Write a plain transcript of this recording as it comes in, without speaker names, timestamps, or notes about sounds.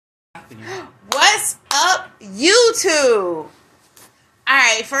What's up, YouTube?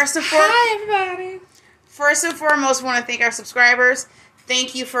 Alright, Hi, everybody. First and foremost, want to thank our subscribers.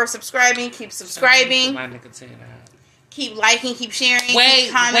 Thank you for subscribing. Keep subscribing. Keep liking, keep sharing,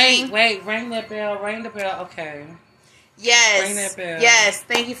 keep commenting. Wait. Ring that bell. Ring the bell. Okay. Yes. Ring that bell. Yes.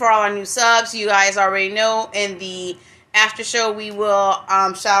 Thank you for all our new subs. You guys already know. In the after show, we will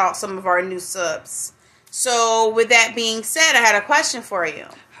shout out some of our new subs. So, with that being said, I had a question for you.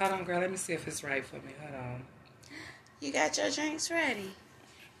 Hold on, girl. Let me see if it's right for me. Hold on. You got your drinks ready.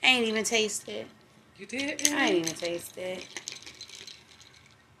 I ain't even tasted. You did? I ain't even tasted.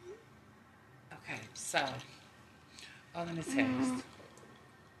 Okay, so. Oh, let me taste.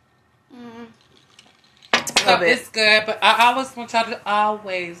 So it's good, but I always want y'all to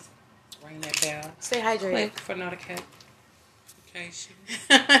always ring that bell. Stay hydrated. Click for notification.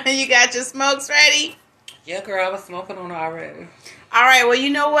 You got your smokes ready? Yeah, girl. I was smoking on it already. All right. Well,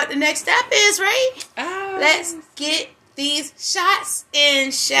 you know what the next step is, right? Oh. Let's get these shots in,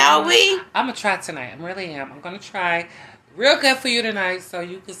 shall we? I'm going to try tonight. I really am. I'm going to try real good for you tonight so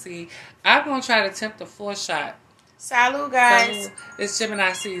you can see. I'm going to try to attempt a full shot. Salud, guys. So, it's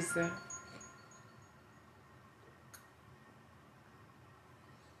Gemini season.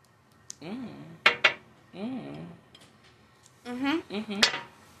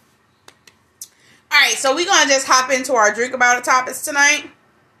 All right, so we're going to just hop into our drink about it topics tonight.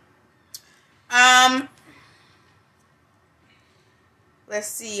 Let's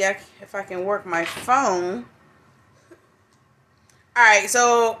see if I can work my phone. All right,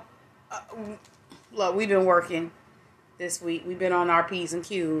 so look, we've been working this week. We've been on our P's and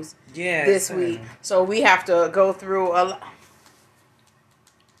Q's this week. So we have to go through a lot.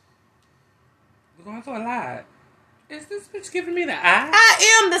 We're going through a lot. Is this bitch giving me the eye?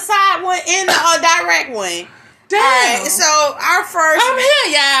 I am the side one and the direct one. Damn. All right, so our first... I'm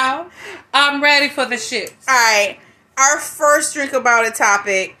here, y'all. I'm ready for the shit. All right. Our first drink about it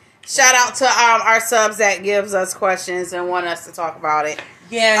topic. Shout out to our subs that gives us questions and want us to talk about it.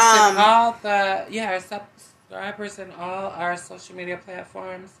 Yes, and all our subscribers and all our social media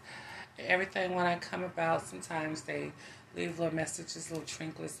platforms. Everything when I come about, sometimes they leave little messages, little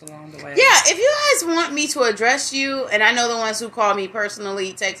trinkets along the way. Yeah, if you guys want me to address you, and I know the ones who call me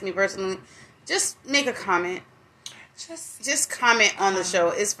personally, text me personally, just make a comment. Just comment on the show.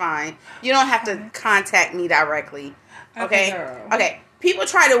 It's fine. You don't have to contact me directly. Okay? Okay. People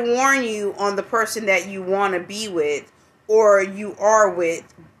try to warn you on the person that you want to be with or you are with,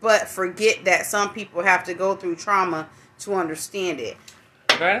 but forget that some people have to go through trauma to understand it.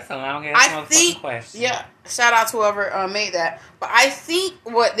 Girl, that's a long ass question. Yeah, shout out to whoever made that. But I think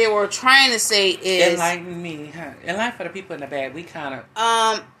what they were trying to say is enlighten me. Enlighten for the people in the back. We kind of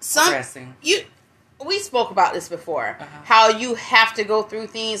progressing. We spoke about this before. How you have to go through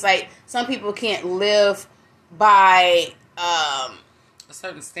things like some people can't live by a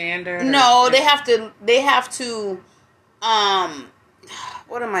certain standard. No, they have to.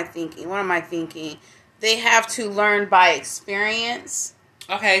 What am I thinking? They have to learn by experience.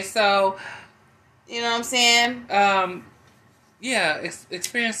 Okay, so you know what I'm saying? Yeah,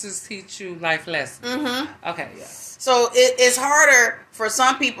 experiences teach you life lessons. Mm-hmm. Okay, yeah. So it's harder for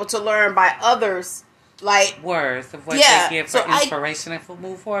some people to learn by others, like words of what they give for inspiration and for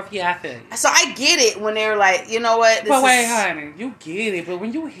move forward. Yeah, I feel you. So I get it when they're like, you know what? But wait, honey, you get it. But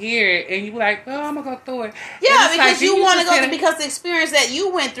when you hear it and you like, oh, I'm gonna go through it. Yeah, because like, you want to go through because the experience that you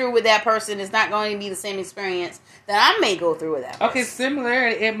went through with that person is not going to be the same experience that I may go through with that person. Okay, similar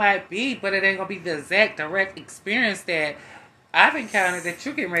it might be, but it ain't gonna be the exact direct experience that I've encountered that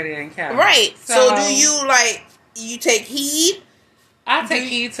you're getting ready to encounter. Right. So do you take heed? I take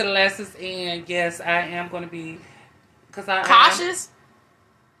heed to the lessons, and yes, I am going to be cautious.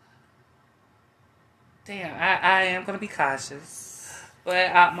 I am going to be cautious,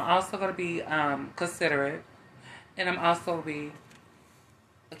 but I'm also going to be considerate, and I'm also going to be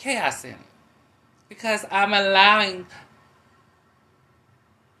a chaos in it because I'm allowing.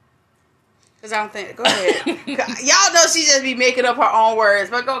 Because I don't think. Go ahead. Y'all know she just be making up her own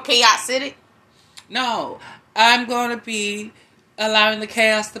words, but go chaos city. No, I'm going to be allowing the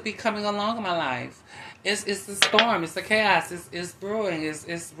chaos to be coming along in my life. It's the storm. It's the chaos. It's brewing.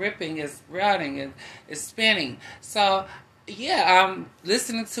 It's ripping. It's routing. It's spinning. So, yeah, I'm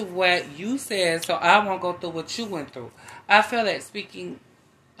listening to what you said, so I won't go through what you went through. I feel that speaking.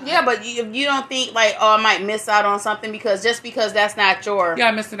 Yeah, but you don't think like, oh, I might miss out on something because that's not your. Yeah,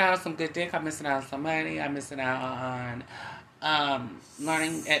 I'm missing out on some good dick. I'm missing out on some money. I'm missing out on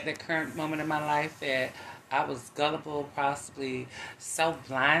learning at the current moment in my life that I was gullible, possibly so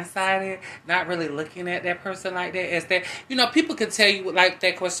blindsided, not really looking at that person like that. As that, people can tell you, like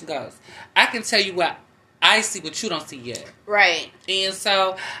that question goes, I can tell you what I see, but you don't see yet. Right. And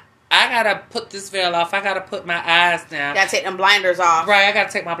so I gotta put this veil off. I gotta put my eyes down. Gotta take them blinders off. Right, I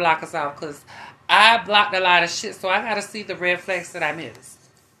gotta take my blockers off because I blocked a lot of shit, so I gotta see the red flags that I missed.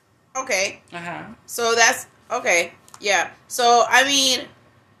 Okay. Uh-huh. So that's, okay. Yeah. So, I mean,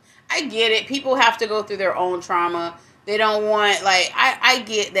 I get it. People have to go through their own trauma. They don't want, like, I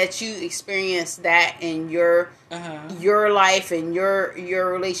get that you experienced that in your life and your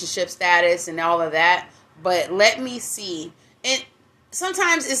relationship status and all of that. But let me see. And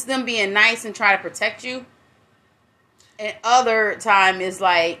sometimes it's them being nice and try to protect you. And other time is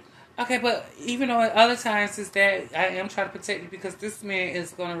like, okay, but even though at other times is that I am trying to protect you because this man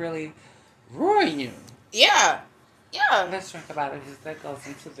is going to really ruin you. Yeah. Yeah. Let's drink about it because that goes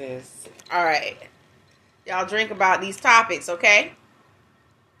into this. All right. Y'all drink about these topics, okay?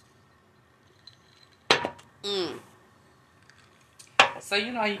 So,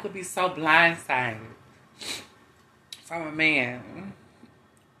 you could be so blindsided from a man.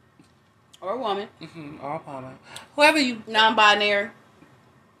 Or a woman. Or a woman. Whoever you... Non-binary.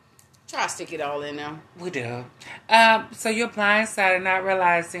 Try to stick it all in there. We do. So you're blindsided, not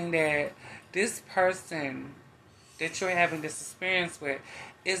realizing that this person that you're having this experience with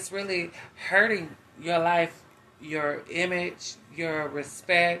is really hurting your life, your image, your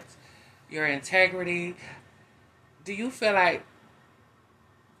respect, your integrity. Do you feel like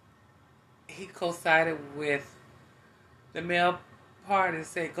he co-sided with the male part and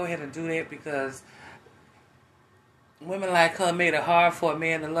said, go ahead and do that because women like her made it hard for a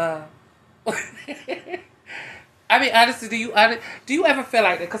man to love? I mean, honestly, do you ever feel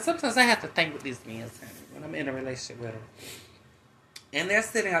like that? Because sometimes I have to think with these men when I'm in a relationship with them, and they're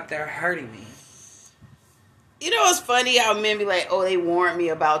sitting up there hurting me. You know what's funny? How men be like, "Oh, they warned me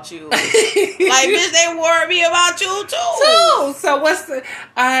about you." Like, bitch, they warned me about you too. So what's the?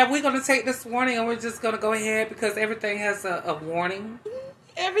 We're gonna take this warning, and we're just gonna go ahead because everything has a warning.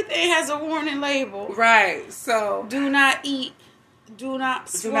 Everything has a warning label, right? So do not eat. Do not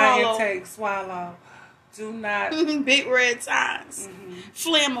swallow. Do not intake, swallow. Do not... Big red signs.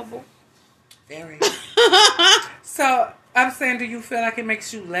 Flammable. Very. So, I'm saying, do you feel like it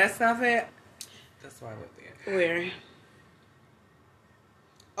makes you less of it? That's why I went there. Where?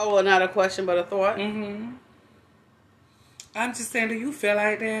 Oh, well, not a question, but a thought? I'm just saying, do you feel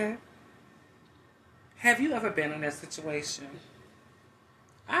like that? Have you ever been in that situation?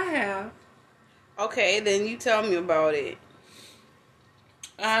 I have. Okay, then you tell me about it.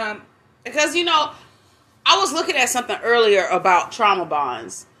 Because, I was looking at something earlier about trauma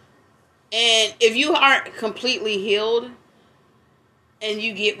bonds. And if you aren't completely healed and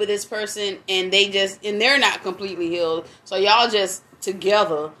you get with this person and they're not completely healed, so y'all just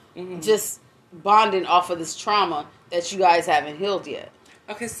together, just bonding off of this trauma that you guys haven't healed yet.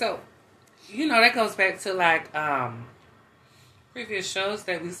 Okay, so, that goes back to like previous shows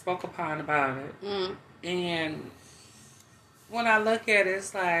that we spoke upon about it. And when I look at it,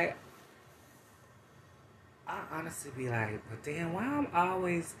 it's like, I honestly be like, but damn, why I'm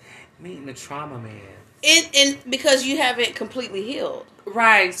always meeting the trauma man? And because you haven't completely healed.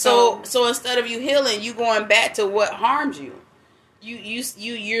 Right. So instead of you healing, you going back to what harmed you.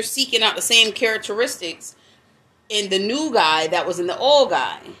 You're seeking out the same characteristics in the new guy that was in the old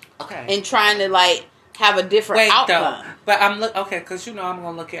guy. Okay. And trying to like have a different outcome. Though, but I'm because I'm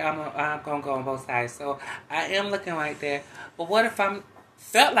gonna look at I'm gonna go on both sides. So I am looking like that. But what if I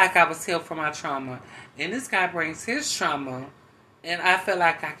felt like I was healed from my trauma, and this guy brings his trauma, and I feel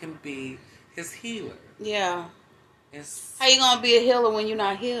like I can be his healer? Yeah. How you gonna be a healer when you're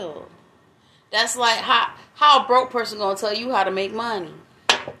not healed? That's like how a broke person gonna tell you how to make money?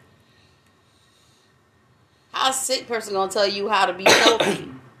 How a sick person gonna tell you how to be healthy?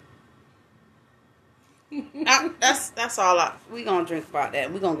 That's all. We gonna drink about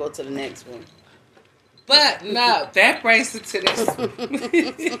that. We gonna go to the next one. But no, that brings it to this one.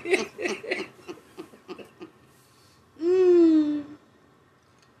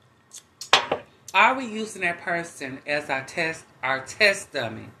 Are we using that person as our test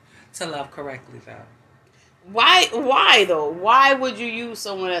dummy to love correctly though? Why though? Why would you use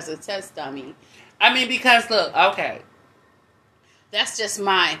someone as a test dummy? I mean, because look, okay. That's just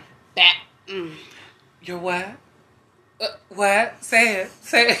my back. Your what? What? Say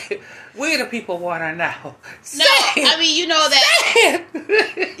it. We the people want to know. I mean, you know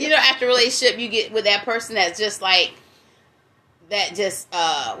that. You know, after a relationship, you get with that person that's just like that. Just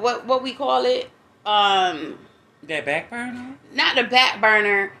what we call it? That back burner? Not the back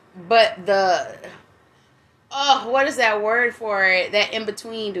burner, but the Oh, what is that word for it? That in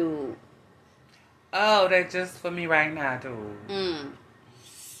between dude. Oh, that just for me right now, dude.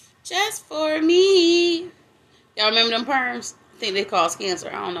 Just for me. Y'all remember them perms? I think they cause cancer.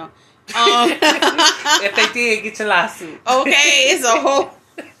 I don't know. If they did, get your lawsuit. Okay, it's a whole.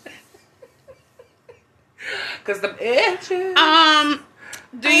 Cause the edges.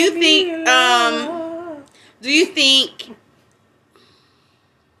 Do you think?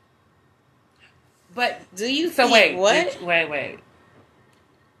 But do you? So think, wait. Wait.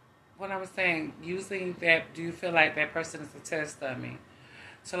 What I was saying, using that, do you feel like that person is a test dummy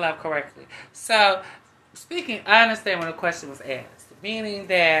to love correctly? So, speaking, I understand when the question was asked, meaning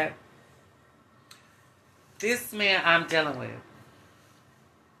that this man I'm dealing with,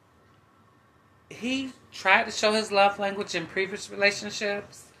 he tried to show his love language in previous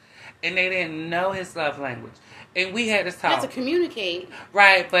relationships, and they didn't know his love language. And we had this talk. You have to communicate.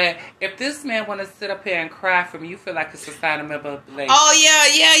 Right, but if this man want to sit up here and cry for me, you feel like it's a sign of manipulation. Oh,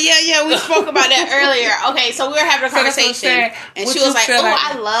 yeah. We spoke about that earlier. Okay, so we were having a conversation, and she was like,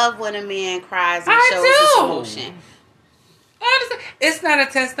 I love when a man cries and shows his emotion. Honestly, it's not a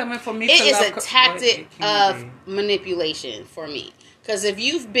testament for me. It is a tactic of manipulation for me. Because if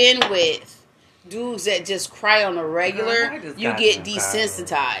you've been with dudes that just cry on a regular, you get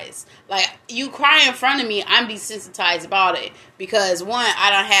desensitized. Like, you cry in front of me, I'm desensitized about it. Because, one, I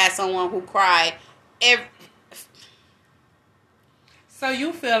done had someone who cried every... So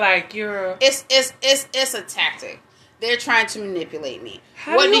you feel like you're... It's a tactic. They're trying to manipulate me.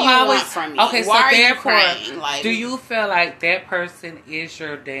 What do you want from me? Okay, why are you crying? Like, do you feel like that person is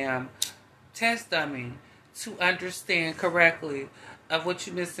your damn test dummy to understand correctly of what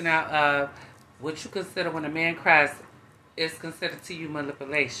you're missing out of, what you consider when a man cries is considered to you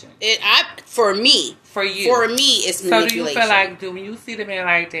manipulation? For me, it's manipulation. So do you feel like, when you see the man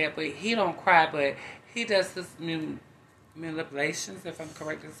like that, but he don't cry, but he does his manipulations, if I'm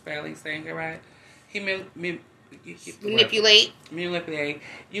correct in spelling, saying it right? He manipulate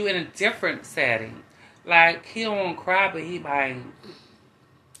you in a different setting. Like, he don't cry, but he might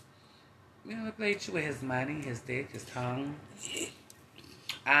manipulate you with his money, his dick, his tongue.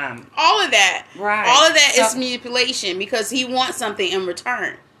 All of that. Right. All of that is manipulation because he wants something in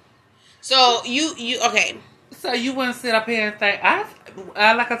return. So you okay. So you wouldn't sit up here and think, I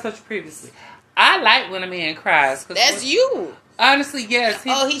like I told you previously, I like when a man cries. That's you. Honestly, yes.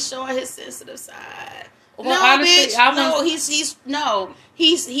 He's showing his sensitive side. Well, no, honestly, bitch.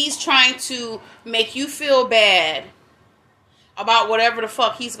 He's trying to make you feel bad about whatever the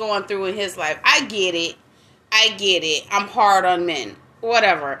fuck he's going through in his life. I get it. I'm hard on men.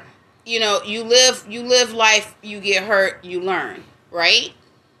 Whatever. You know, you live life, you get hurt, you learn, right?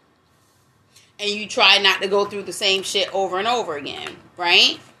 And you try not to go through the same shit over and over again,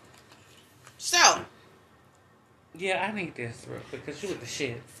 right? So. Yeah, I need this real quick because you with the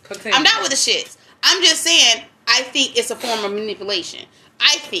shits. Continue. I'm not with the shits. I'm just saying, I think it's a form of manipulation.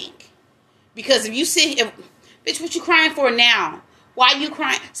 I think. Because if you sit here, bitch, what you crying for now? Why you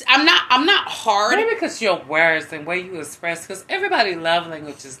crying? I'm not hard. Maybe because your words and way you express, because everybody's love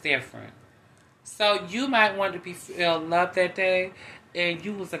language is different. So you might want to feel loved that day, and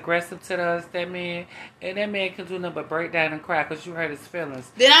you was aggressive to that man, and that man can do nothing but break down and cry because you hurt his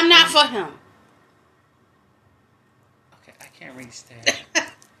feelings. Then I'm not for him. Okay, I can't reach that.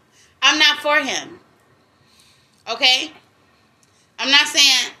 I'm not for him. Okay? I'm not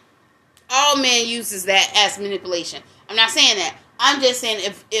saying all men uses that as manipulation. I'm not saying that. I'm just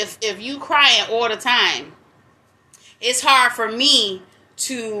saying if you crying all the time, it's hard for me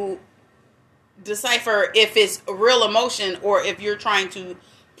to decipher if it's a real emotion or if you're trying to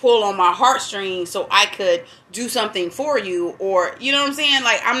pull on my heartstrings so I could do something for you, or you know what I'm saying?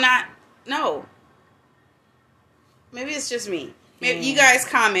 Like, no. Maybe it's just me. Maybe you guys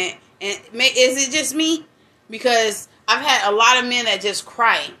comment, and is it just me? Because I've had a lot of men that just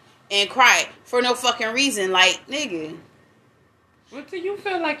cry for no fucking reason. Like, nigga. But do you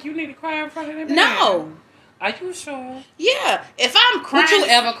feel like you need to cry in front of them? No. Are you sure? Yeah. If I'm crying... Would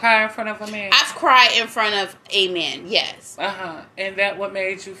you ever cry in front of a man? I've cried in front of a man, yes. And that what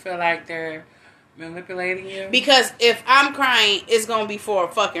made you feel like they're manipulating you? Because if I'm crying, it's going to be for a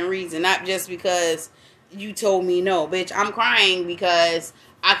fucking reason. Not just because you told me no. Bitch, I'm crying because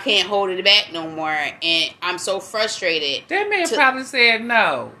I can't hold it back no more. And I'm so frustrated. That man probably said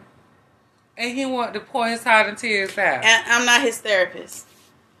no. And he wanted to pour his heart and tears out. And I'm not his therapist.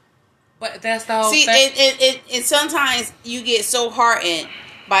 But that's the whole thing. And sometimes you get so hardened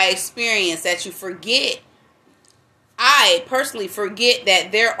by experience that you forget. I personally forget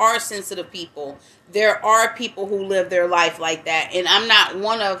that there are sensitive people. There are people who live their life like that. And I'm not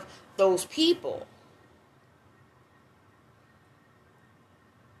one of those people.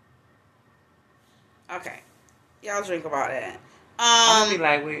 Okay. Y'all drink about that. I'm gonna be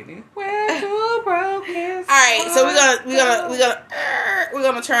like Whitney. Where do broken? All right, so we're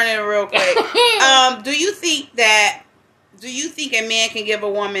gonna turn it real quick. Do you think a man can give a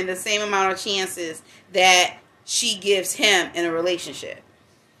woman the same amount of chances that she gives him in a relationship?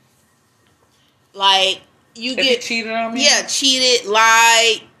 Like if he cheated on me? Yeah, cheated,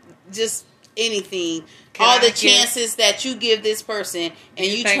 lied, just anything. All the chances that you give this person, and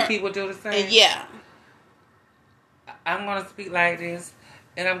you think he would do the same? Yeah. I'm gonna speak like this,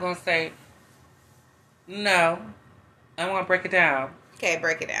 and I'm gonna say no. I'm gonna break it down. Okay,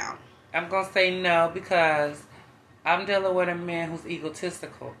 break it down. I'm gonna say no because I'm dealing with a man who's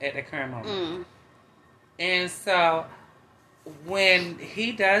egotistical at the current moment. And so when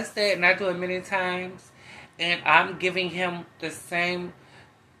he does that, and I do it many times, and I'm giving him the same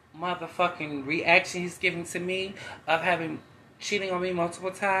motherfucking reaction he's giving to me of having cheating on me multiple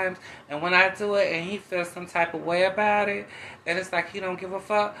times, and when I do it and he feels some type of way about it, and it's like he don't give a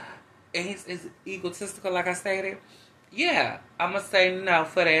fuck, and he's egotistical like I stated, yeah, I'm gonna say no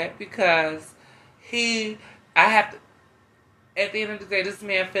for that because I have to, at the end of the day, this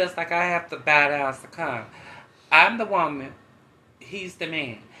man feels like I have to bow down, succumb. I'm the woman, he's the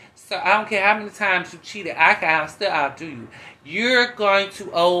man. So I don't care how many times you cheated, I'll still outdo you. You're going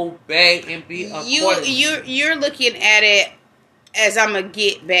to obey and be according. You're looking at it as I'm gonna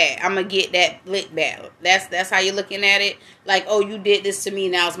get back. I'm gonna get that lick back. That's how you're looking at it. Like, oh, you did this to me,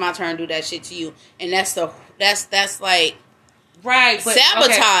 now it's my turn to do that shit to you. And that's like right, but,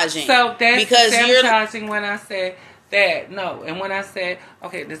 sabotaging. Okay. So that's because sabotaging when I said that. No, and when I said,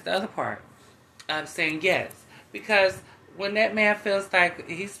 okay, this is the other part. I'm saying yes. Because when that man feels like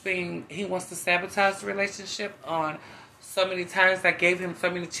he wants to sabotage the relationship on so many times, I gave him so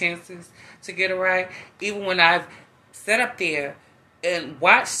many chances to get it right. Even when I've sat up there and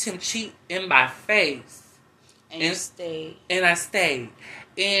watched him cheat in my face. And you stayed. And I stayed.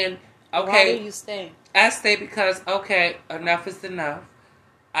 And, okay. Why do you stay? I stay because, okay, enough is enough.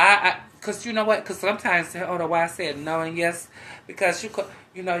 Because you know what? Because sometimes, hold on, why I said no and yes. Because,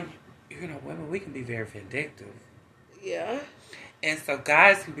 you know, women, we can be very vindictive. Yeah. And so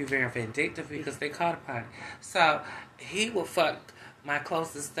guys can be very vindictive because they caught upon it. So he will fuck my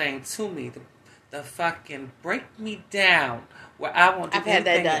closest thing to me, the fucking break me down where I won't do I've had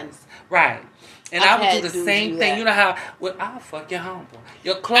that done. Else. Right. And I will do the same thing. You know how, I'll fuck your homeboy.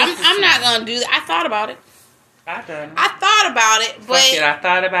 Your closest I'm not going to do that. I thought about it. I done it. I thought about it, but... Fuck it, I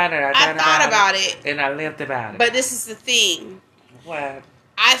thought about it. I thought about it. And I lived about it. But this is the thing. What?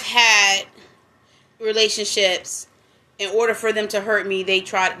 I've had relationships. In order for them to hurt me, they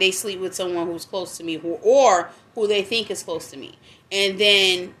sleep with someone who's close to me, or who they think is close to me. And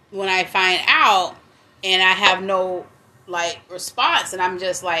then when I find out, and I have no response, and I'm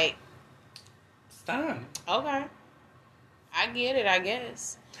just like, stop. Okay, I get it, I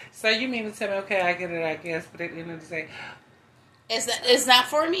guess. So you mean to tell me, okay, I get it, I guess, but at the end of the day, it's not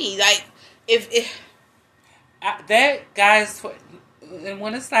for me. Like if that guy's, and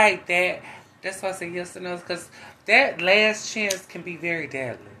when it's like that, that's why I say yes or no, because that last chance can be very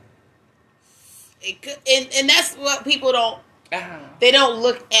deadly. It could, and that's what people don't. They don't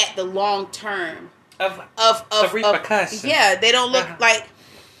look at the long term of the repercussions. They don't look like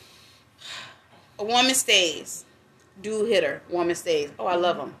a woman stays. Dude hit her. Woman stays. Oh, I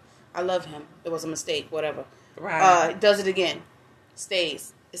love him. I love him. It was a mistake. Whatever. Right. Does it again.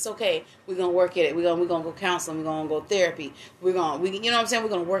 Stays. It's okay. We're gonna work at it. We're gonna go counseling. We're gonna go therapy. You know what I'm saying? We're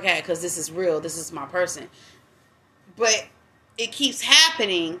gonna work at it because this is real. This is my person. But it keeps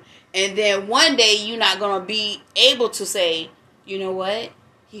happening, and then one day you're not gonna be able to say, you know what?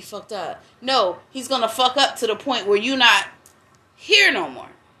 He fucked up. No, he's gonna fuck up to the point where you're not here no more.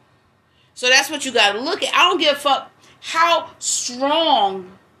 So that's what you gotta look at. I don't give a fuck how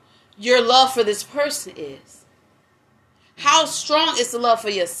strong your love for this person is. How strong is the love for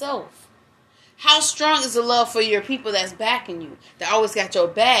yourself? How strong is the love for your people that's backing you, that always got your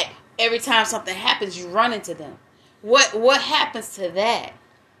back? Every time something happens, you run into them. What happens to that?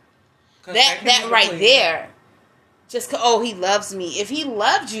 That right there. Just he loves me. If he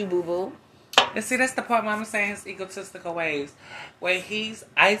loved you, boo boo. And see, that's the part where I'm saying his egotistical ways, where he's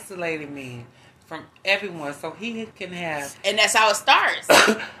isolating me from everyone, so he can have. And that's how it starts.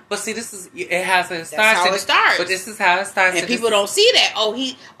 But see, it has a start. That's how it starts. But this is how it starts. And people don't see that.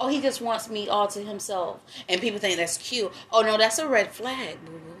 He just wants me all to himself, and people think that's cute. Oh no, that's a red flag,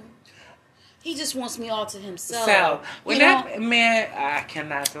 boo boo. He just wants me all to himself. So, when that man, I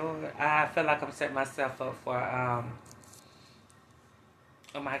cannot do it. I feel like I'm setting myself up for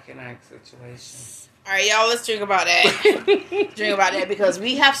A Mike and Ike situation. All right, y'all, let's drink about that. Drink about that because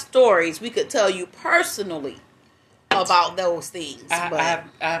we have stories we could tell you personally about those things. I've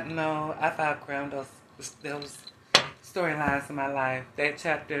outgrown those storylines in my life. That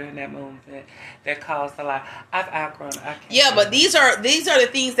chapter in that movement that caused a lot. I've outgrown. But these are the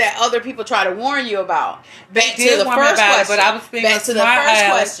things that other people try to warn you about. Back to the first question. But I was back to the first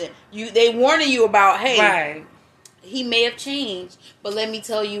question. They warning you about, hey, right. He may have changed, but let me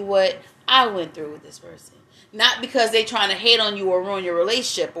tell you what I went through with this person. Not because they're trying to hate on you or ruin your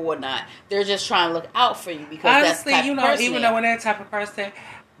relationship or whatnot. They're just trying to look out for you because honestly, that's the type of person even though when that type of person,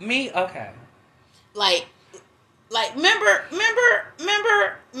 me, okay. Like, remember,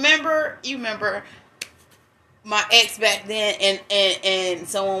 you remember my ex back then, and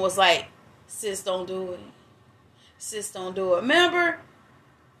someone was like, sis, don't do it. Sis, don't do it. Remember?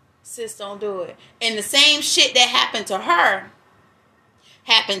 Sis, don't do it. And the same shit that happened to her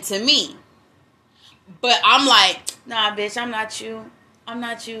happened to me. But I'm like, nah, bitch, I'm not you. I'm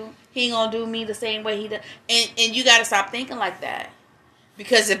not you. He ain't gonna do me the same way he does. And you gotta stop thinking like that.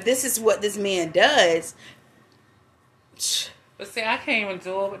 Because if this is what this man does. But see, I can't even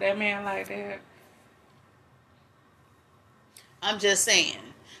do it with that man like that. I'm just saying.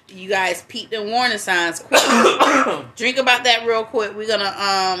 You guys peep the warning signs quick. Drink about that real quick. We're gonna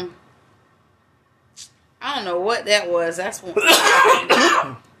I don't know what that was. That's one.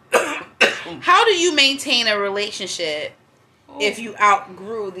 How do you maintain a relationship if you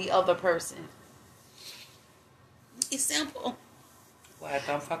outgrew the other person? It's simple. What?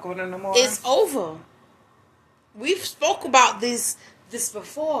 Don't fuck with him no more? It's over. We've spoke about this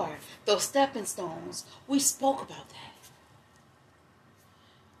before. Those stepping stones. We spoke about that.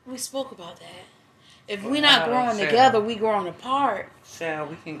 If we're not growing together, we growing apart. Shall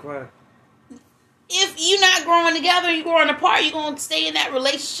we can grow. If you're not growing together, you're growing apart, you're going to stay in that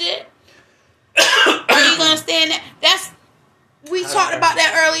relationship? Are you going to stay in that? We talked about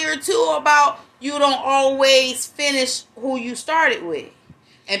that earlier, too, about you don't always finish who you started with.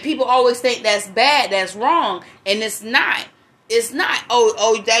 And people always think that's bad, that's wrong. And it's not. It's not,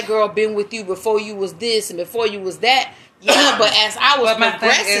 oh, that girl been with you before you was this and before you was that. Yeah, but as I was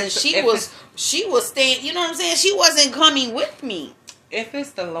progressing, she was staying, you know what I'm saying? She wasn't coming with me. If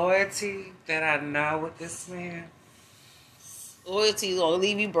it's the loyalty that I know with this man. Loyalty is going to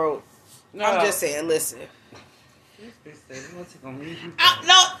leave you broke. No. I'm just saying, listen.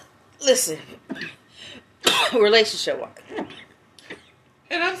 No, listen. Relationship-wise.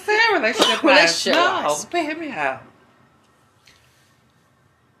 And I'm saying relationship-wise. No, hear me out.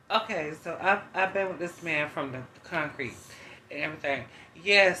 Okay, so I've been with this man from the concrete and everything.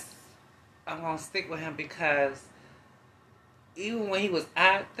 Yes, I'm going to stick with him because even when he was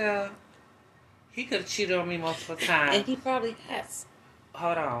out there, he could have cheated on me multiple times. And he probably has.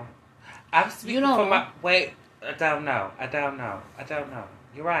 Hold on. I'm speaking for my... Wait, I don't know.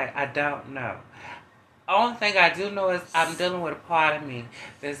 You're right, I don't know. Only thing I do know is I'm dealing with a part of me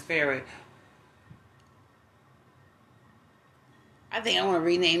that's very... I think I want to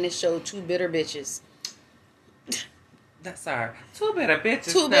rename this show Two Bitter Bitches. Sorry. Two Bitter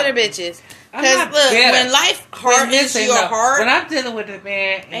Bitches. Bitter Bitches. Because look, when life hardens your heart... When I'm dealing with a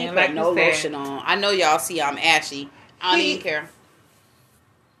man and ain't like no lotion on. I know y'all see I'm ashy. I don't even care.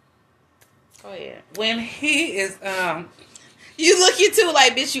 Go ahead. When he is... You looking too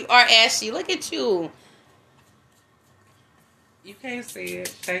like, bitch, you are ashy. Look at you. You can't see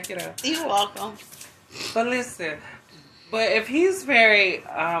it. Take it up. You're welcome. But listen... But if he's very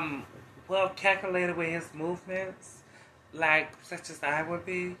well calculated with his movements, like such as I would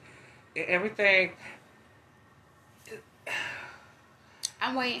be, everything.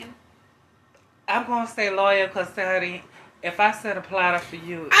 I'm waiting. I'm gonna stay loyal because, if I set a plot up for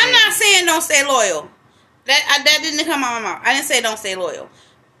you, I'm not saying don't stay loyal. That didn't come out of my mouth. I didn't say don't stay loyal.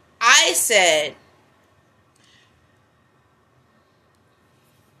 I said.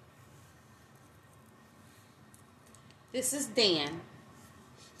 This is Dan.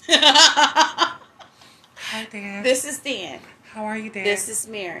 Hi, Dan. This is Dan. How are you, Dan? This is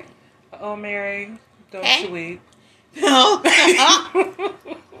Mary. Oh, Mary. Don't you weep. No.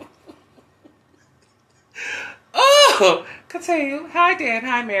 Oh, continue. Hi, Dan.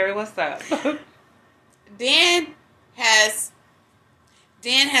 Hi, Mary. What's up? Dan has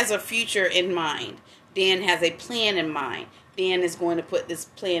a future in mind. Dan has a plan in mind. Dan is going to put this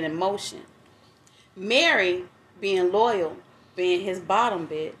plan in motion. Mary... being loyal, being his bottom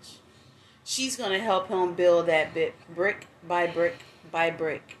bitch, she's going to help him build that bit brick by brick by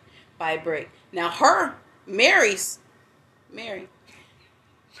brick by brick. Now Mary's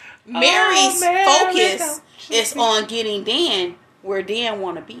focus is on getting Dan where Dan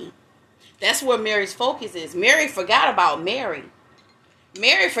want to be. That's where Mary's focus is. Mary forgot about Mary.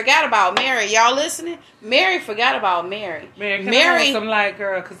 Mary forgot about Mary. Y'all listening? Mary forgot about Mary. Mary, can I have some light,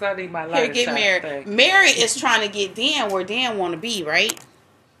 girl? Because I need my light. Here, get Mary. Mary is trying to get Dan where Dan want to be, right?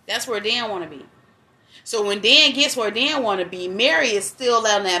 That's where Dan want to be. So when Dan gets where Dan want to be, Mary is still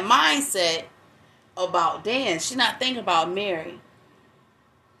on that mindset about Dan. She's not thinking about Mary.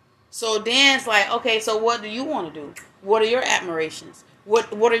 So Dan's like, okay, so what do you want to do? What are your admirations?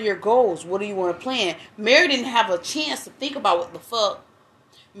 What are your goals? What do you want to plan? Mary didn't have a chance to think about what the fuck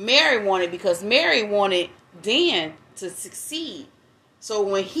Mary wanted, because Mary wanted Dan to succeed. So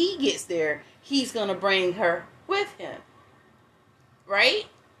when he gets there, he's going to bring her with him. Right?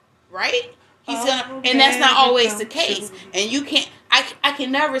 Right? He's gonna, and that's not always the case. And you can't, I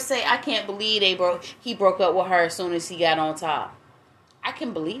can never say, I can't believe he broke up with her as soon as he got on top. I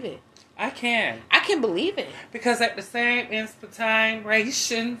can believe it. I can believe it. Because at the same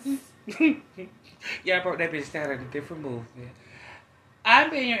inspirations, yeah, I broke that bitch down in a different movement.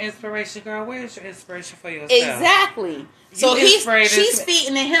 I'm being your inspiration, girl. Where is your inspiration for yourself? Exactly. So she's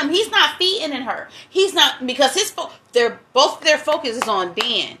feeding in him. He's not feeding in her. He's not, because both their focus is on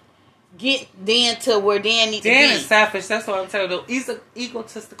Dan. Get Dan to where Dan needs to be. Dan is selfish. That's what I'm telling you. He's an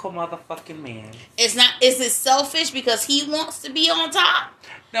egotistical motherfucking man. It's not. Is it selfish because he wants to be on top?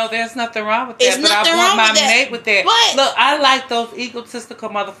 No, there's nothing wrong with that. But I want my mate with that. But look, I like those egotistical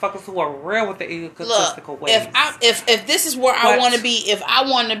motherfuckers who are real with the egotistical ways. If this is where I want to be, if I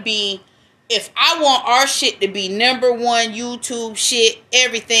want our shit to be number one, YouTube shit,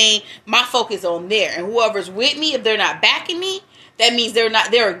 everything, my focus on there. And whoever's with me, if they're not backing me, that means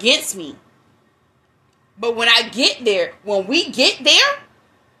they're against me. But when we get there,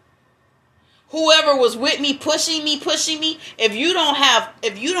 whoever was with me, pushing me, if you don't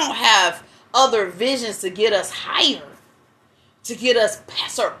have other visions to get us higher, to get us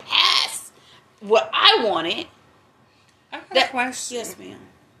surpass what I wanted. I got a question. Yes, ma'am.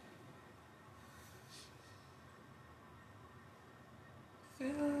 Feel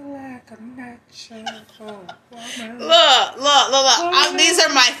like a natural woman. Look. These are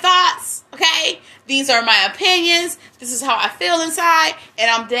my thoughts, okay? These are my opinions. This is how I feel inside, and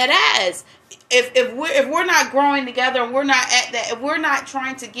I'm dead ass. If we're not growing together, and we're not at that, if we're not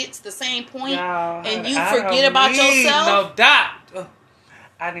trying to get to the same point, and you forget about yourself, no doctor.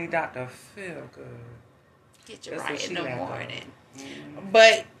 I need Dr. Feel Good. Get you right in the morning.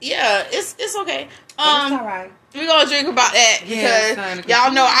 But yeah, it's okay. It's all right. We're gonna drink about that because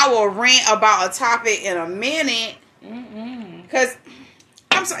y'all know I will rant about a topic in a minute. Because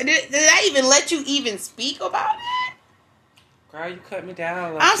I'm sorry, did I even let you even speak about it? Girl, you cut me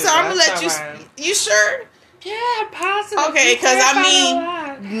down. I'm sorry, I'm gonna let you. Right. You sure? Yeah, possibly. Okay, because I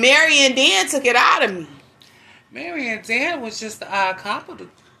mean, Mary and Dan took it out of me. Mary and Dan was just a couple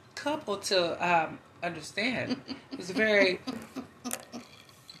to understand. It was very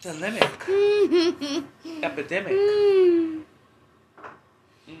dilemmic, epidemic.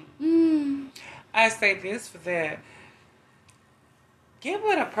 I say this for that. Get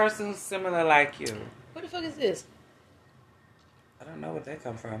with a person who's similar like you. What the fuck is this? I don't know where they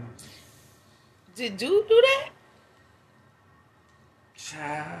come from. Did dude do that?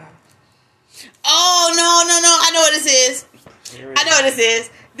 Child. Oh, no. I know what this is.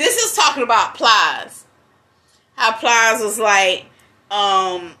 This is talking about Plies. How Plies was like,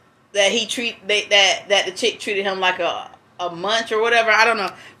 that the chick treated him like a munch or whatever. I don't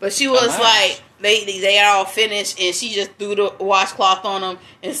know. But she was like, they all finished and she just threw the washcloth on him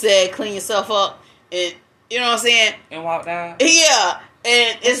and said, clean yourself up. And you know what I'm saying? And walked out. Yeah.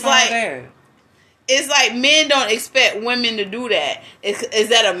 And it's like men don't expect women to do that. Is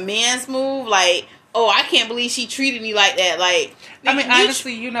that a man's move? Like, oh, I can't believe she treated me like that. Like, I mean,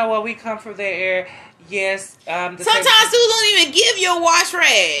 honestly, you know what? We come from that era. Yes. Sometimes dudes don't even give you a wash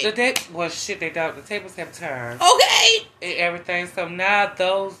rag. They don't. The tables have turned. Okay. And everything. So now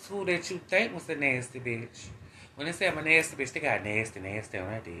those who that you think was a nasty bitch, when they say I'm a nasty bitch, they got nasty on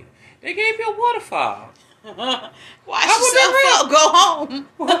that dude. They gave you a waterfall. Wash yourself up. Go home.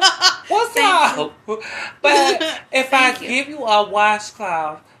 What's up? But if I give you a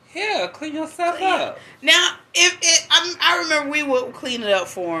washcloth, here, clean yourself up. Now, I remember we would clean it up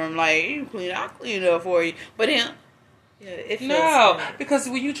for him. Like, I'll clean it up for you. But him, because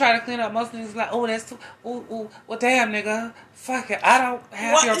when you try to clean up, most niggas like, oh, that's too, well, damn, nigga, fuck it, I don't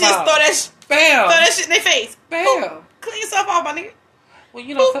have your ball. Just throw that shit in their face. Bam. Boom. Clean yourself off, my nigga. Well,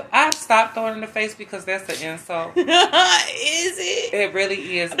 you know, I stopped throwing it in the face because that's an insult. Is it? It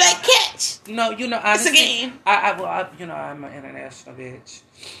really is. Like, catch. No, you know, honestly, it's a game. I'm an international bitch.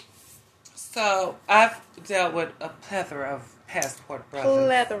 So I've dealt with a plethora of Passport Brothers.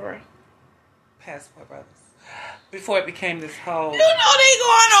 Plethora. Passport Brothers. Before it became this whole... You know they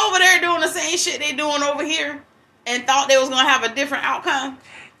going over there doing the same shit they doing over here and thought they was going to have a different outcome?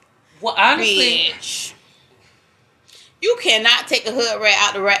 Well, honestly... Bitch. You cannot take a hood rat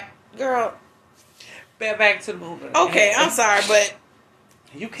out the rat. Girl. Back to the movie. Okay, I'm sorry, but...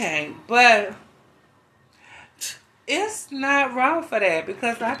 You can't, but... It's not wrong for that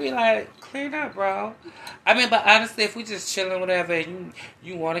because I be like, clean up, bro. I mean, but honestly, if we just chilling, whatever, and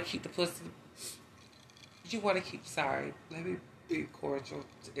you want to keep the pussy... Sorry, let me be cordial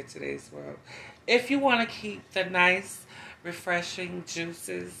in today's world. If you want to keep the nice, refreshing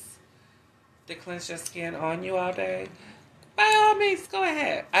juices that cleanse your skin on you all day, by all means, go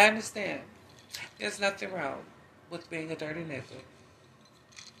ahead. I understand. There's nothing wrong with being a dirty nigga.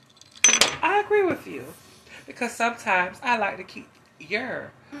 I agree with you. Because sometimes I like to keep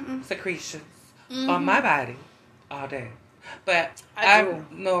your secretions on my body all day. But I'm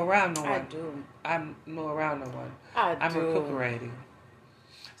no around no one. I do. I'm no around no one. I'm do. recuperating.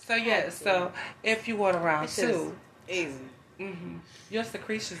 So yeah, so if you want around it's too, easy. Your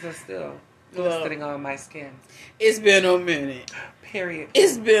secretions are still sitting on my skin. It's been a minute. Period.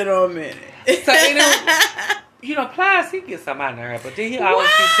 It's been a minute. So Plies, he gets on my nerve, but then he always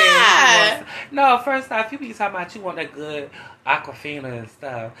be saying no, first off, you be talking about you want that good Aquafina and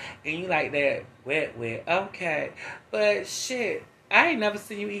stuff, and you like that wet, okay, but shit, I ain't never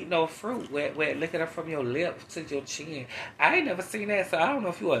seen you eat no fruit wet, licking up from your lip to your chin. I ain't never seen that, so I don't know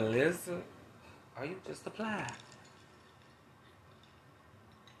if you a lizard or you just a Ply.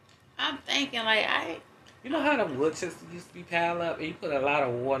 I'm thinking You know how them wood chips used to be piled up and you put a lot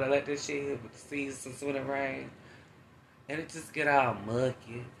of water, let that shit hit with the seasons when it rain, and it just get all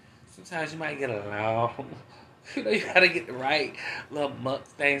mucky. Sometimes you might get a long, you gotta get the right little muck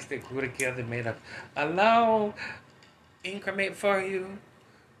things that grew together, made a long increment for you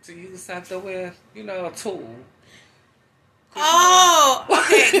to use something with, a tool. Oh,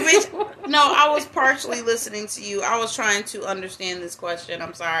 okay. Bitch, no, I was partially listening to you. I was trying to understand this question.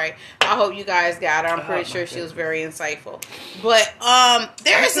 I'm sorry. I hope you guys got her. I'm pretty sure she was very insightful. But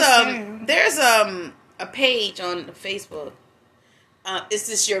there's a page on Facebook. Is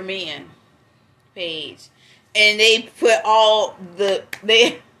This Your Man page, and they put all look.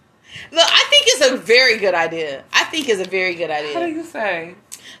 I think it's a very good idea. How do you say?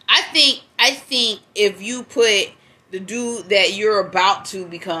 I think if you put the dude that you're about to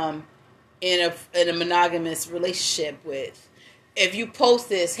become in a monogamous relationship with, if you post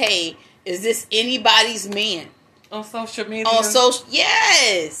this, hey, is this anybody's man? On social media?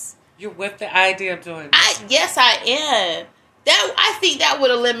 Yes. You're with the idea of doing that? Yes, I am. I think that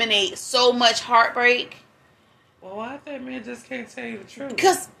would eliminate so much heartbreak. Well, why that man just can't tell you the truth?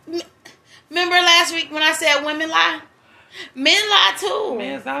 Because, remember last week when I said women lie? Men lie too.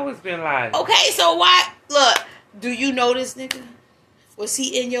 Men's always been lying. Okay, so why, look, do you know this nigga? Was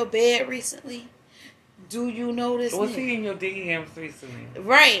he in your bed recently? Do you know this Was nigga? he in your DMs recently?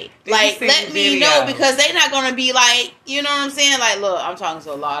 Right. Let me know, because they not going to be like, you know what I'm saying? Like, look, I'm talking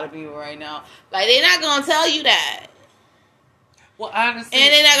to a lot of people right now. Like, they're not going to tell you that. Well, honestly.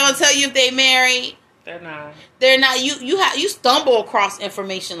 And they're not going to tell you if they married. They're not. They're not. You stumble across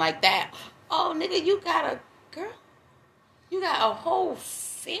information like that. Oh, nigga, you got a girl? You got a whole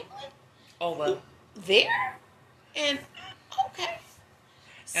family? Over there? And, okay.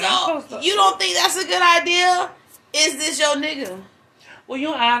 And so, you don't think that's a good idea? Is this your nigga?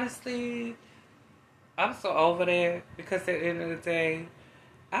 Well, honestly, I'm so over there, because at the end of the day,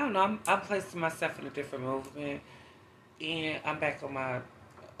 I don't know, I'm placing myself in a different movement, and I'm back on my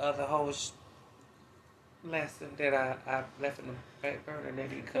other whole lesson that I left in the back burner and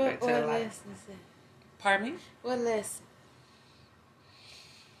then you come back to the life. What lesson is it? Pardon me? What lesson?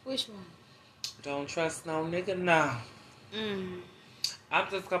 Which one? Don't trust no nigga, no. I'm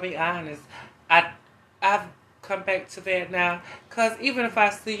just gonna be honest. I've come back to that now, cause even if I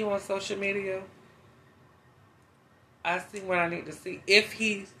see you on social media, I see what I need to see. If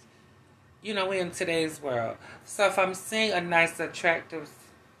he's, in today's world. So if I'm seeing a nice, attractive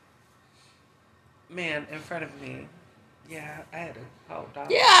man in front of me, yeah, I had to hold on.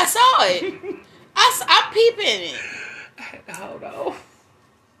 Yeah, I saw it. I'm peeping it. I had to hold on.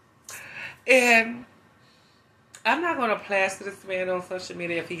 And I'm not going to plaster this man on social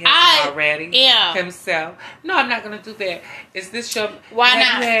media if he hasn't already himself. No, I'm not going to do that. Is this your... Why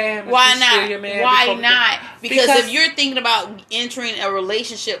not? Why not? Because if you're thinking about entering a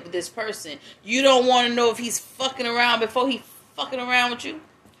relationship with this person, you don't want to know if he's fucking around before he's fucking around with you.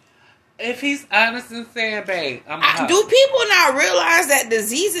 If he's honest and saying, babe, do people not realize that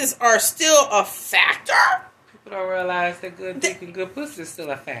diseases are still a factor? People People don't realize that good dick and good pussy is still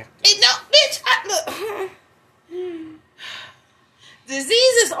a factor. No, bitch, look.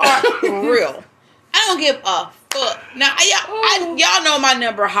 Diseases are real. I don't give a fuck. Now, y'all know my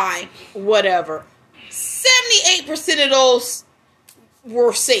number high. Whatever. 78% of those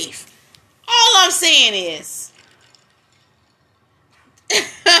were safe. All I'm saying is,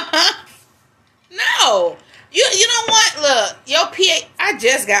 no. You know what? Look, your pH. I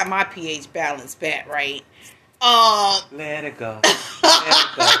just got my pH balance back, right? Let it go. Let it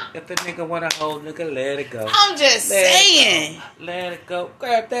go. If the nigga want a hoe, nigga, let it go. I'm just saying. Let it go.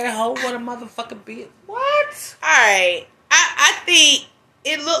 Grab that hoe. What a motherfucking bitch. What? All right. I think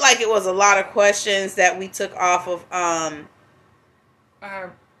it looked like it was a lot of questions that we took off of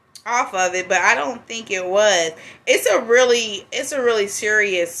it, but I don't think it was. It's a really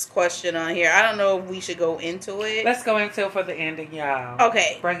serious question on here. I don't know if we should go into it. Let's go into it for the ending, y'all.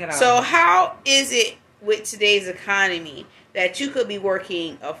 Okay. Bring it on. So how is it with today's economy that you could be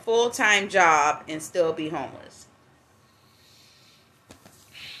working a full-time job and still be homeless?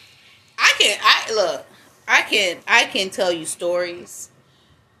 I can tell you stories.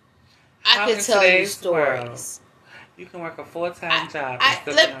 I can tell you stories. You can work a full-time job.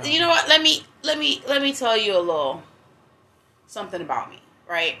 You know what? Let me tell you a little something about me,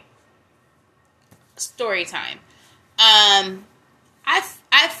 right? Story time.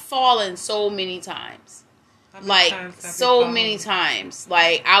 I've fallen so many times. Many times.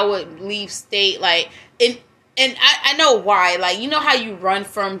 Like, I would leave state, like, and I know why. Like, you know how you run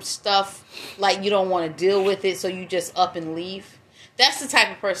from stuff, like, you don't want to deal with it, so you just up and leave? That's the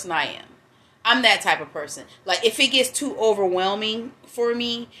type of person I am. I'm that type of person. Like, if it gets too overwhelming for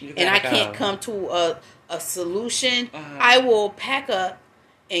me and I can't come to a solution, I will pack up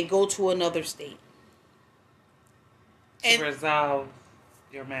and go to another state. To resolve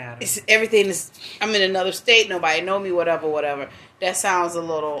your matter. I'm in another state, nobody know me, whatever. That sounds a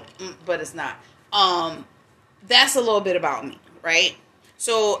little, but it's not. That's a little bit about me, right?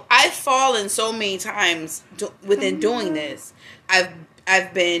 So I've fallen so many times within doing this. I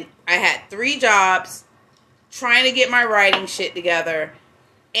had 3 jobs, trying to get my writing shit together,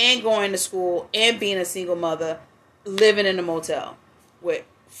 and going to school, and being a single mother, living in a motel with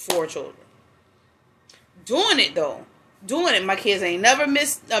 4 children. Doing it. My kids ain't never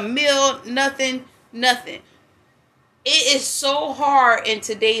missed a meal, nothing. It is so hard in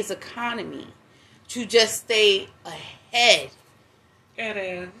today's economy to just stay ahead. It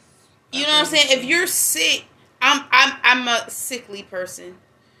is. You know what I'm saying? If you're sick, I'm a sickly person.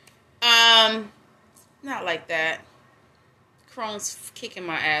 Not like that. Crohn's kicking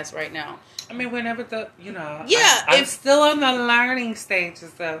my ass right now. I mean, whenever yeah, I'm still in the learning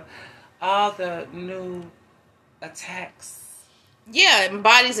stages of all the new attacks. Yeah, my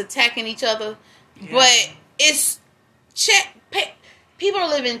body's attacking each other, but it's people are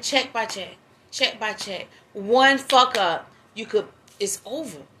living check by check. One fuck up, it's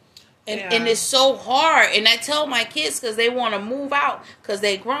over. And it's so hard. And I tell my kids, because they want to move out because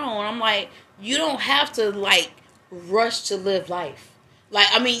they grown. I'm like, you don't have to, like, rush to live life. Like,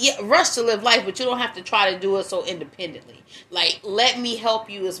 I mean, yeah, rush to live life, but you don't have to try to do it so independently. Like, let me help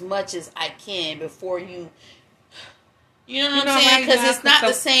you as much as I can before you... You know what I'm saying? Because it's not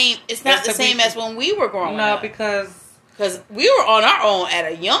the same. It's not the same as when we were growing up. No, because we were on our own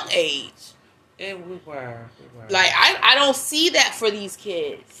at a young age. We were. Like, I don't see that for these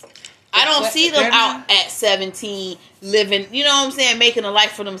kids. I don't see them out at 17 living, you know what I'm saying, making a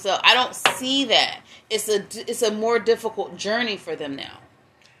life for themselves. I don't see that. It's a more difficult journey for them now.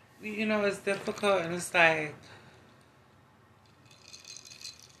 You know, it's difficult, and it's like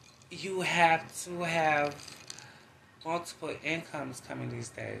you have to have multiple incomes coming these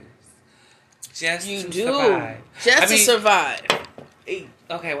days just to survive. To survive.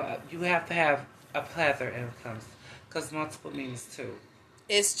 Okay, well, you have to have a plethora of incomes because multiple means 2.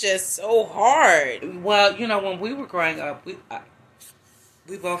 It's just so hard. Well, you know, when we were growing up, we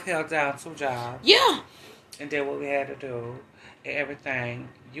both held down 2 jobs. Yeah. And did what we had to do and everything.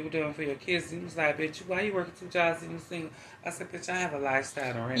 You were doing for your kids. And you was like, bitch, why you working 2 jobs and you single? I said, bitch, I have a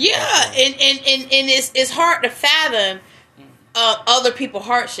lifestyle to rent. Yeah, and it's hard to fathom other people's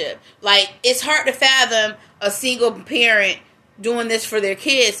hardship. Like, it's hard to fathom a single parent doing this for their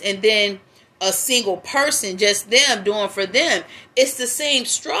kids and then a single person, just them, doing for them. It's the same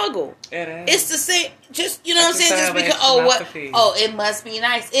struggle. It is. It's the same, just, you know what I'm saying? Just because, it must be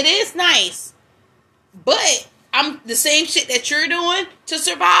nice. It is nice. But I'm the same shit that you're doing to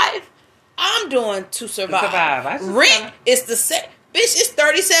survive, I'm doing to survive. Rent is the same. Bitch, it's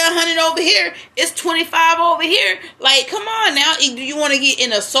 3,700 over here. It's 25 over here. Like, come on now. Do you want to get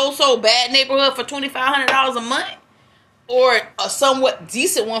in a so bad neighborhood for $2,500 a month, or a somewhat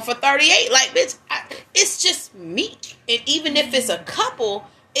decent one for 38? Like, bitch, it's just me. And even if it's a couple,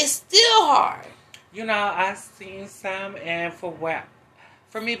 it's still hard. You know, I've seen some, and for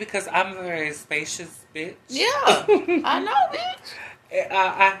me, because I'm a very spacious bitch. Yeah, I know, bitch.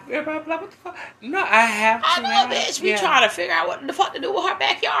 What the fuck? No, I have to. I know, bitch. We trying to figure out what the fuck to do with her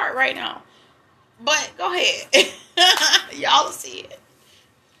backyard right now. But go ahead. Y'all see it.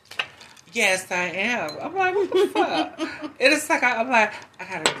 Yes, I am. I'm like, what the fuck? It's like, I'm like, I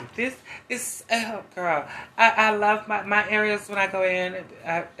gotta do this. It's, girl. I love my areas when I go in.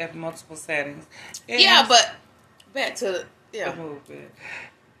 I have multiple settings. But back to a movement.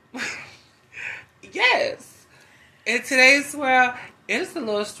 Yes. In today's world, it's a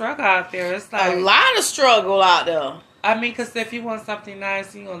little struggle out there. It's like a lot of struggle out there. I mean, because if you want something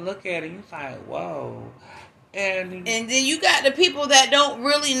nice, you're gonna look at it, you're like, whoa. And then you got the people that don't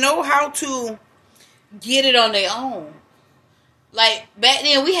really know how to get it on their own. Like, back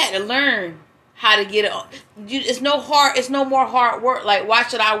then, we had to learn how to get it on. It's no more hard work. Like, why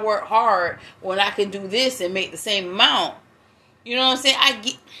should I work hard when I can do this and make the same amount? You know what I'm saying?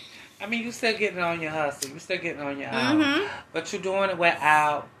 I mean, you still getting on your hustle. You still getting on your own. But you're doing it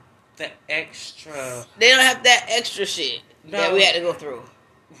without the extra. They don't have that extra shit that we had to go through.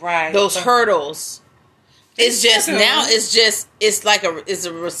 Right. Those hurdles. It's just now. It's like it's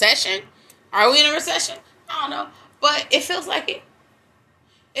a recession. Are we in a recession? I don't know, but it feels like it.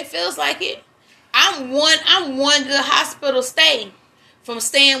 It feels like it. I'm one good hospital stay from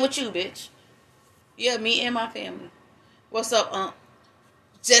staying with you, bitch. Yeah, me and my family. What's up,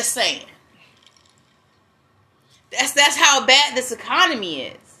 Just saying. That's how bad this economy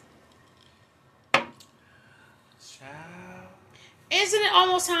is. Child. Isn't it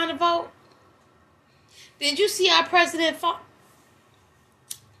almost time to vote? Did you see our president fall?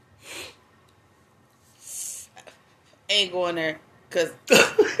 Ain't going there because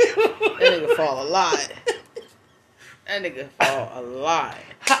that nigga fall a lot. That nigga fall a lot.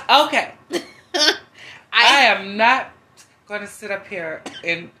 Okay. I am not going to sit up here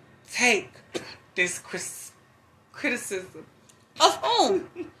and take this criticism. Of whom?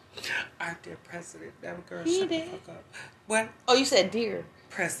 Our dear president. That girl, He shut did. the fuck up. What? Oh, you said dear.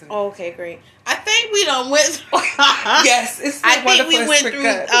 President. Oh, okay, great. I think we done went. Yes, it's I think we went through.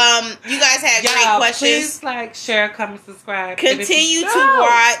 You guys had great questions. Please like, share, comment, subscribe. Continue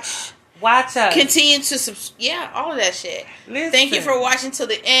to watch us. Continue to all of that shit. Listen. Thank you for watching till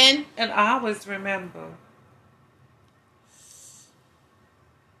the end. And always remember,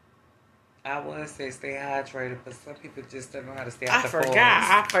 I would say stay hydrated, but some people just don't know how to stay out the forest.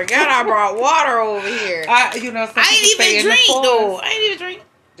 I forgot I brought water over here. I ain't even drink though. I ain't even drink.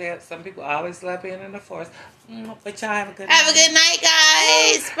 Some people always love being in the forest. But y'all have a good night. Have a good night,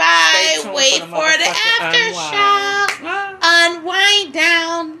 guys. Bye. Wait for the after show. Unwind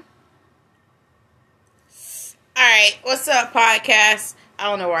down. All right. What's up, podcast? I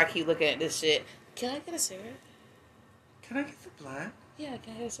don't know why I keep looking at this shit. Can I get a cigarette? Can I get the blunt? Yeah,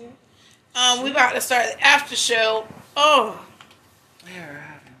 can I get a cigarette? We about to start the after show. Oh.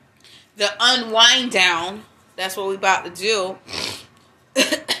 Yeah. The unwind down. That's what we about to do.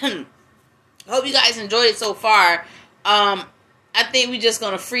 Hope you guys enjoyed it so far. I think we just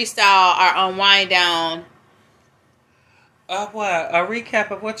gonna freestyle our unwind down. What? A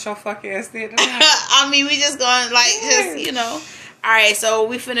recap of what your fuck ass did tonight? I mean, we just gonna Alright, so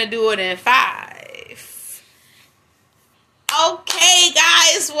we finna do it in 5. Okay,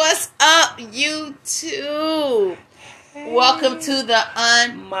 guys, what's up, YouTube? Hey. Welcome to the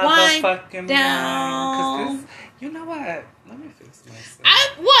unwind motherfucking down. Because you know what? Let me fix myself.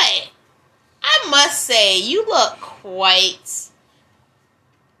 I must say, you look quite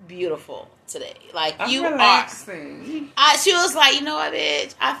beautiful today. Like, you relaxing. She was like, you know what,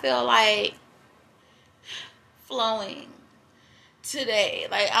 bitch? I feel like flowing today.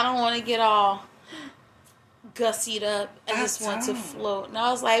 Like, I don't want to get all gussied up. I just want to float. And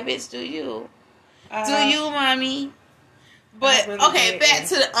I was like, bitch, do you? Do you, mommy? But, really okay, back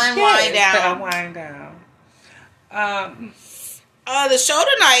to the unwind down. The unwind down. The show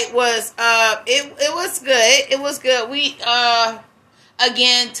tonight was it was good. It was good. We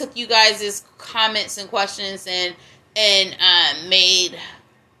again took you guys' comments and questions and made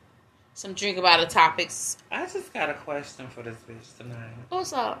some drink about the topics. I just got a question for this bitch tonight.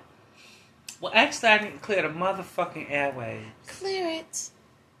 What's up? Well, actually, I need to clear the motherfucking airways. Clear it.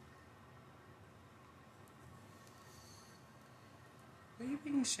 Are you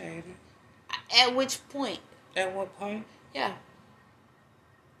being shady? At which point? At what point? Yeah.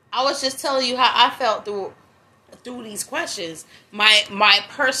 I was just telling you how I felt through these questions. My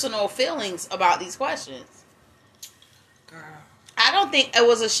personal feelings about these questions. Girl. I don't think it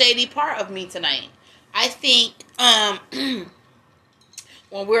was a shady part of me tonight. I think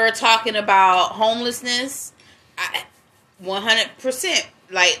when we were talking about homelessness, 100%,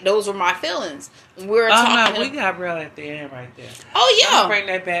 like, those were my feelings. When we were talking. No, we got real at the end right there. Oh yeah. I'm gonna bring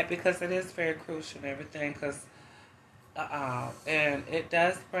that back because it is very crucial and everything. Because, and it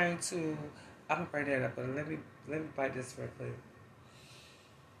does bring to. I'm gonna bring that up, but let me bite this real quick.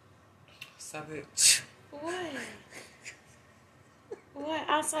 So, bitch. What? What?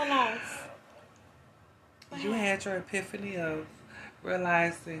 I'm so lost. You had your epiphany of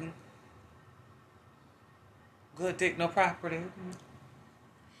realizing good dick, no property.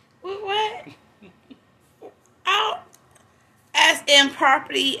 What? Out as in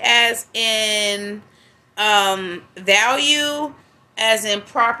property, as in value, as in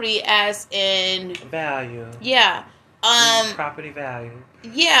property, as in value. Yeah. Property value.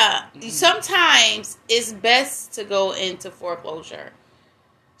 Yeah. Mm-hmm. Sometimes it's best to go into foreclosure.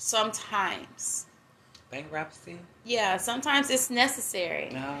 Sometimes. Bankruptcy? Yeah, sometimes it's necessary.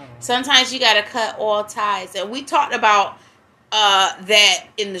 No. Sometimes you got to cut all ties. And we talked about that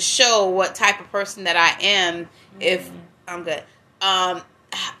in the show, what type of person that I am. If I'm good.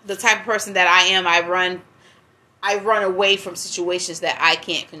 The type of person that I am, I run away from situations that I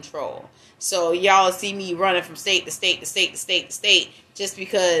can't control. So y'all see me running from state to state to state to state to state just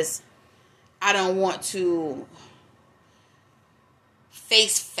because I don't want to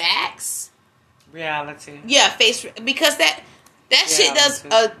face facts. Reality. Yeah, because that shit does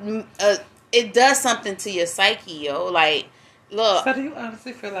it does something to your psyche, yo. Like, look. So do you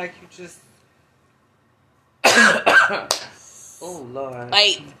honestly feel like you just oh Lord,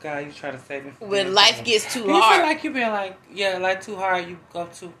 like, God, you try to save me from when life gets too do hard? You feel like you've been like too hard? You go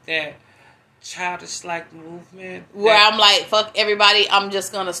to that childish like movement where I'm like, fuck everybody. I'm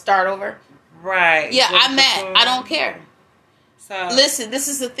just gonna start over. Right. Yeah, I'm mad. I don't care. So listen, this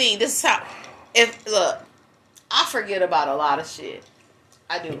is the thing. This is how. Look, I forget about a lot of shit.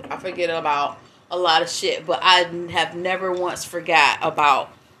 I do. I forget about a lot of shit, but I have never once forgot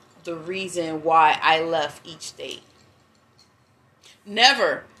about the reason why I left each state.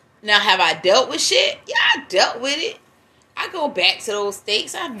 Never. Now, have I dealt with shit? Yeah, I dealt with it. I go back to those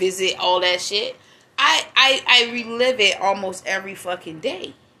states. I visit all that shit. I relive it almost every fucking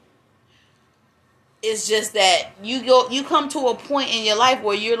day. It's just that you come to a point in your life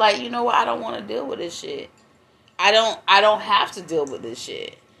where you're like, you know what, I don't want to deal with this shit. I don't have to deal with this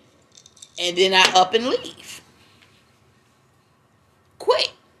shit. And then I up and leave.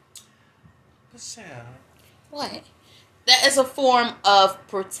 Quit. Michelle. What? That is a form of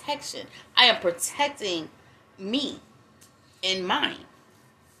protection. I am protecting me and mine.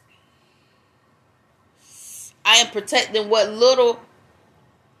 I am protecting what little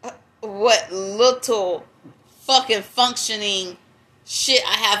fucking functioning shit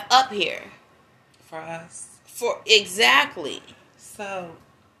I have up here. For us. Exactly. So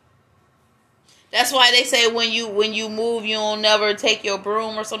that's why they say when you move, you don't never take your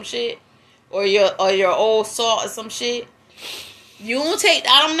broom or some shit. Or your old salt or some shit.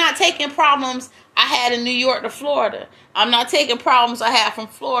 I'm not taking problems I had in New York to Florida. I'm not taking problems I had from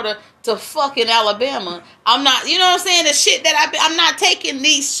Florida to fucking Alabama. I'm not, you know what I'm saying? The shit that I'm not taking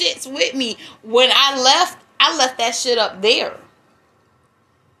these shits with me. When I left that shit up there.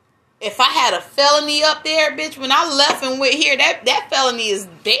 If I had a felony up there, bitch, when I left and went here, that felony is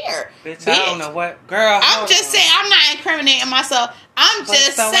there. Bitch, I don't know what. Girl, I'm just saying, I'm not incriminating myself. I'm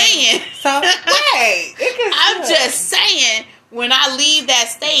just saying. I'm just saying, when I leave that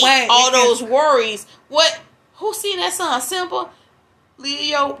state, all those worries. What? Who seen that song? Simple?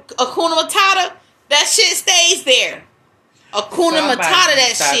 Leo, Akuna Matata? That shit stays there. Akuna Matata,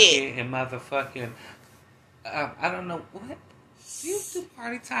 that shit. And motherfucking, I don't know what. Do you do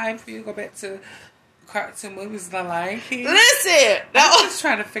party time for you to go back to cartoon movies, The Lion King? Listen, I'm just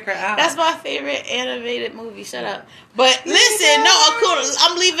trying to figure out. That's my favorite animated movie. Shut up. But listen,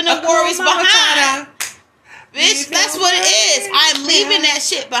 I'm leaving the worries behind. Bitch, that's what it is. I'm leaving that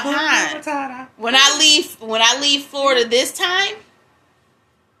shit behind. When I leave Florida this time,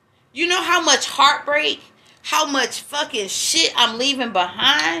 you know how much heartbreak, how much fucking shit I'm leaving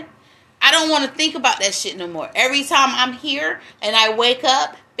behind? I don't want to think about that shit no more. Every time I'm here and I wake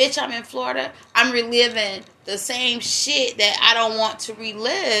up, bitch, I'm in Florida, I'm reliving the same shit that I don't want to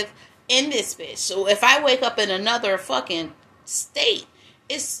relive in this bitch. So if I wake up in another fucking state,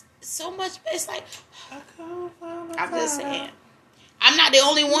 it's so much, it's like, I'm just saying. I'm not the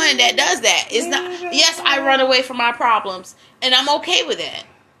only one that does that. It's not, yes, I run away from my problems, and I'm okay with that.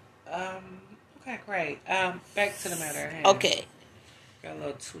 Okay, great. Back to the matter at hand. Okay. Got a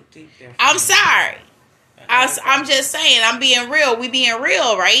little too deep there. I'm sorry. I'm just saying. I'm being real. We being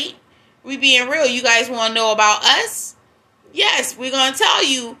real, right? We being real. You guys want to know about us? Yes, we're gonna tell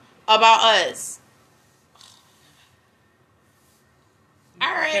you about us.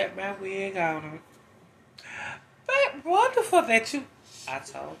 All right. Got my wig on it. But wonderful that you. I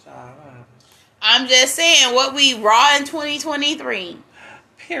told y'all. I'm just saying what we raw in 2023.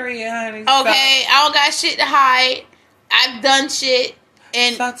 Period, honey. Okay, I don't got shit to hide. I've done shit,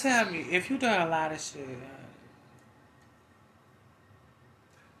 and so tell me, if you done a lot of shit,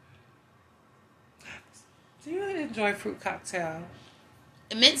 do you enjoy fruit cocktail?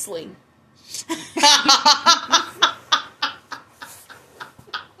 Immensely.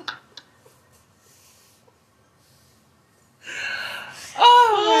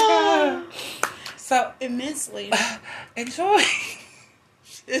 Oh my god! So immensely. Enjoy.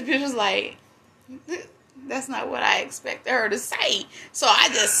 This bitch was like, that's not what I expected her to say. So I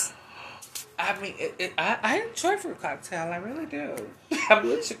mean, I enjoy fruit cocktail. I really do. I'm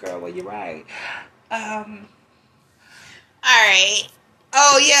with you, girl. Well, you're right. All right.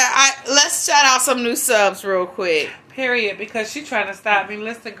 Oh yeah. Let's shout out some new subs real quick. Period. Because she trying to stop me.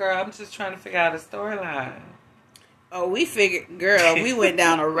 Listen, girl. I'm just trying to figure out a storyline. Oh, we figured, girl. We went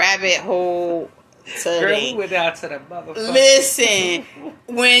down a rabbit hole. Girl, we went down to the motherfucker. Listen,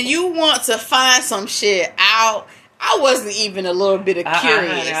 when you want to find some shit out, I wasn't even a little bit of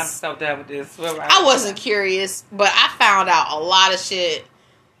curious. Honey, I'm so done with this. I wasn't curious, but I found out a lot of shit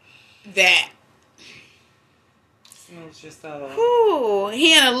that. Ooh,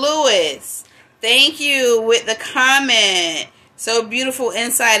 Hannah Lewis, thank you with the comment. So beautiful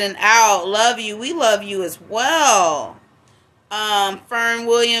inside and out. Love you. We love you as well. Fern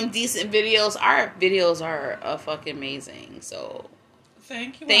William, decent videos. Our videos are fucking amazing. So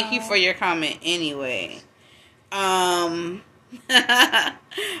thank you for your comment anyway.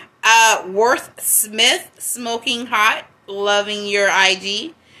 Worth Smith, smoking hot, loving your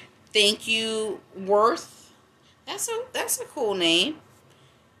IG. Thank you, Worth. That's a cool name.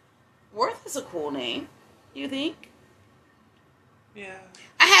 Worth is a cool name. You think? Yeah.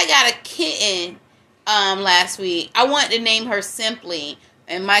 I had got a kitten last week. I wanted to name her Simply,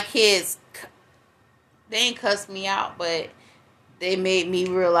 and my kids, they ain't cussed me out, but they made me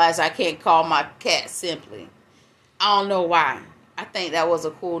realize I can't call my cat Simply. I don't know why. I think that was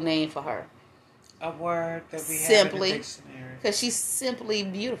a cool name for her. A word that we simply, have in the dictionary. Because she's simply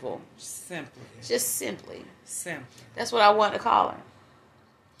beautiful. Simply. Just simply. Simply. That's what I want to call her.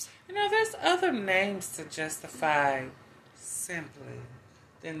 You know, there's other names to justify simply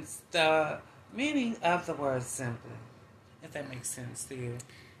than the meaning of the word simply, if that makes sense to you.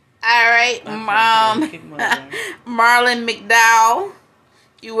 All right, Marlon McDowell.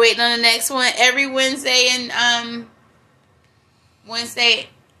 You waiting on the next one every Wednesday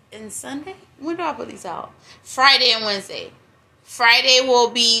and Sunday? When do I put these out? Friday and Wednesday. Friday will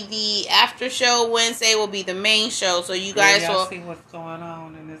be the after show. Wednesday will be the main show. So you guys will see what's going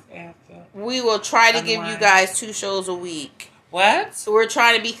on in this after. We will try to give you guys 2 shows a week. What? So we're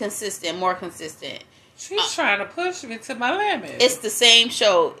trying to be consistent, more consistent. She's trying to push me to my limit. It's the same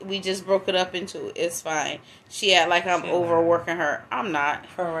show. We just broke it up into. It's fine. She act like I'm overworking her. I'm not.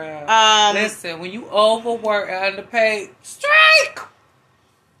 For real. Listen, when you overwork and underpaid, strike.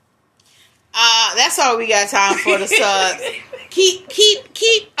 That's all we got time for the subs. keep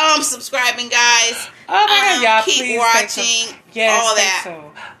subscribing, guys. Oh my God, y'all, keep please watching. All that.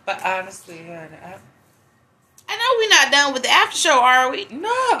 So. But honestly, honey, I know we're not done with the after show, are we?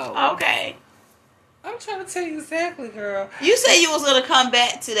 No. Okay. I'm trying to tell you exactly, girl. You said you was gonna come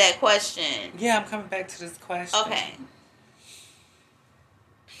back to that question. Yeah, I'm coming back to this question. Okay.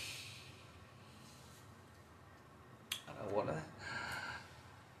 I don't wanna.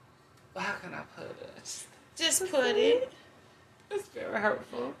 How can I put it? Just put it. It's very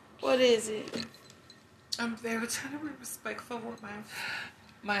hurtful. What is it? I'm very trying to be respectful with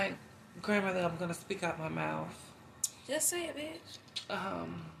my grandmother. I'm gonna speak out my mouth. Just say it, bitch.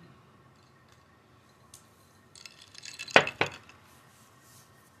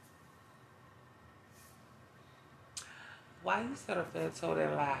 Why you sort of told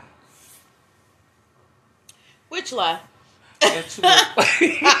that lie? Which lie? That you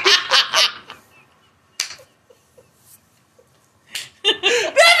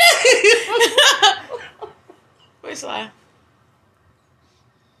Which lie?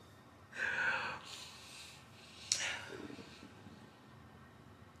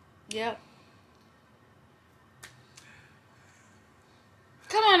 Yep.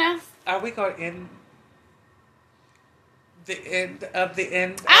 Come on now. Are we going to end The end of the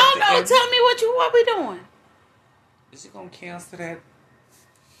end. I don't know. Tell me what we doing. Is she gonna cancel that?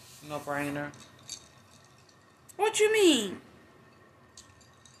 No brainer. What you mean?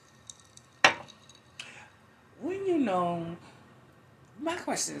 When you know, my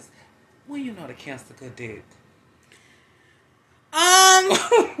question is, when you know to cancel good dick?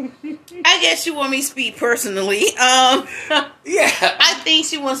 I guess she want me to speak personally. Yeah. I think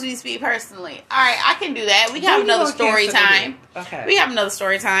she wants me to speak personally. All right, I can do that. We have another story time. Okay. We have another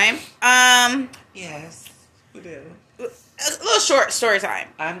story time. Yes, we do. A little short story time.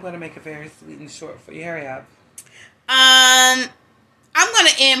 I'm going to make it very sweet and short for you. Hurry up. I'm going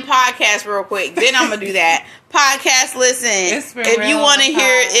to end podcast real quick. Then I'm going to do that. Podcast, listen. If you want to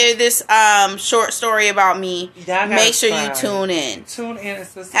hear this short story about me, make sure you tune in. Tune in and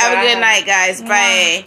subscribe. Have a good night, guys. Bye.